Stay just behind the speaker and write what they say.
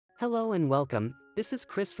Hello and welcome, this is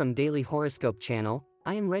Chris from Daily Horoscope channel.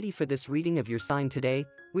 I am ready for this reading of your sign today.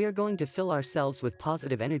 We are going to fill ourselves with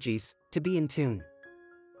positive energies, to be in tune.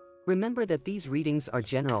 Remember that these readings are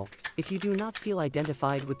general. If you do not feel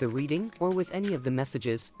identified with the reading or with any of the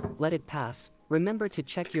messages, let it pass. Remember to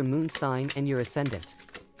check your moon sign and your ascendant.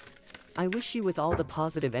 I wish you with all the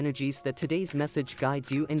positive energies that today's message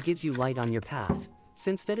guides you and gives you light on your path.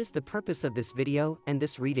 Since that is the purpose of this video and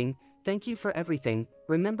this reading, thank you for everything.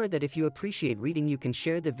 Remember that if you appreciate reading, you can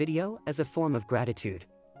share the video as a form of gratitude.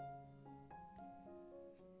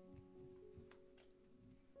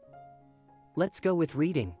 Let's go with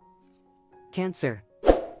reading. Cancer.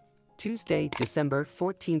 Tuesday, December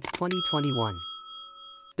 14th, 2021.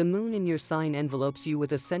 The moon in your sign envelopes you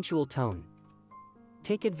with a sensual tone.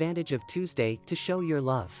 Take advantage of Tuesday to show your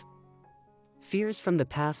love. Fears from the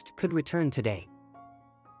past could return today.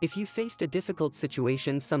 If you faced a difficult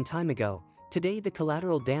situation some time ago, today the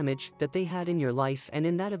collateral damage that they had in your life and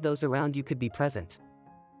in that of those around you could be present.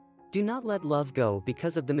 Do not let love go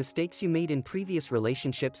because of the mistakes you made in previous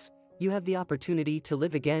relationships. You have the opportunity to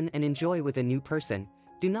live again and enjoy with a new person.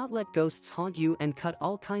 Do not let ghosts haunt you and cut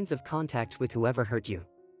all kinds of contact with whoever hurt you.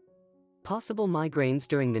 Possible migraines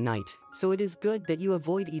during the night, so it is good that you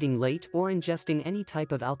avoid eating late or ingesting any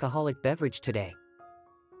type of alcoholic beverage today.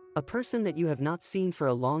 A person that you have not seen for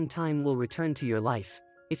a long time will return to your life.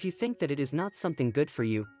 If you think that it is not something good for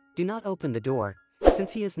you, do not open the door,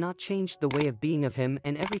 since he has not changed the way of being of him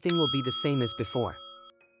and everything will be the same as before.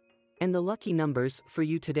 And the lucky numbers for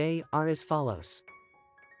you today are as follows: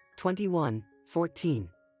 21, 14,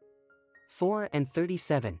 4 and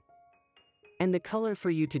 37. And the color for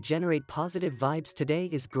you to generate positive vibes today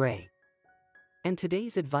is gray. And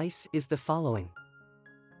today's advice is the following.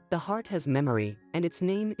 The heart has memory, and its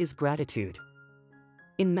name is gratitude.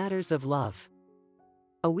 In matters of love.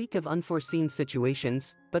 A week of unforeseen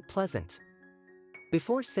situations, but pleasant.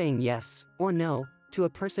 Before saying yes or no to a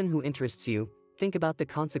person who interests you, think about the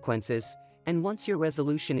consequences, and once your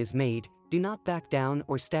resolution is made, do not back down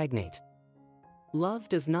or stagnate. Love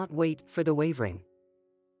does not wait for the wavering.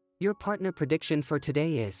 Your partner prediction for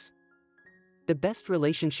today is the best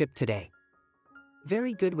relationship today.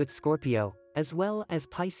 Very good with Scorpio, as well as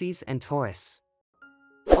Pisces and Taurus.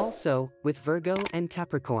 Also, with Virgo and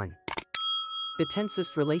Capricorn. The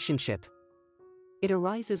tensest relationship. It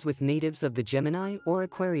arises with natives of the Gemini or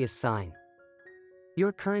Aquarius sign.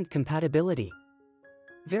 Your current compatibility.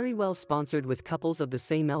 Very well sponsored with couples of the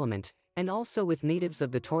same element, and also with natives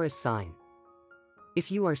of the Taurus sign.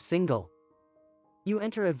 If you are single, you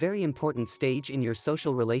enter a very important stage in your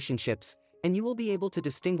social relationships, and you will be able to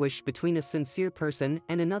distinguish between a sincere person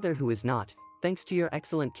and another who is not, thanks to your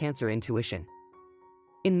excellent Cancer intuition.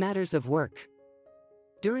 In matters of work.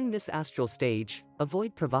 During this astral stage,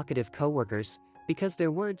 avoid provocative coworkers, because their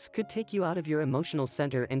words could take you out of your emotional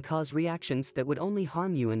center and cause reactions that would only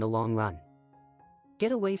harm you in the long run.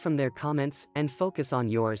 Get away from their comments and focus on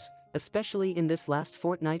yours, especially in this last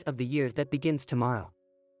fortnight of the year that begins tomorrow.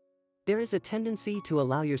 There is a tendency to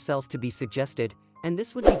allow yourself to be suggested, and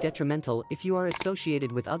this would be detrimental if you are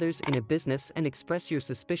associated with others in a business and express your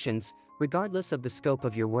suspicions, regardless of the scope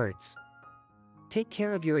of your words. Take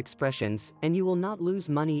care of your expressions, and you will not lose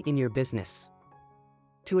money in your business.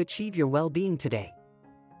 To achieve your well-being today.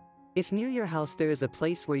 If near your house there is a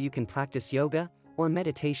place where you can practice yoga or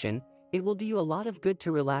meditation, it will do you a lot of good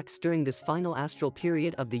to relax during this final astral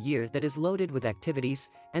period of the year that is loaded with activities,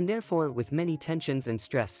 and therefore with many tensions and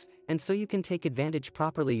stress, and so you can take advantage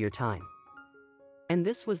properly your time. And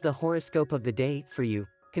this was the horoscope of the day for you.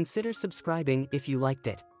 Consider subscribing if you liked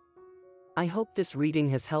it. I hope this reading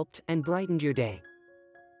has helped and brightened your day.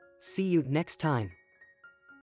 See you next time.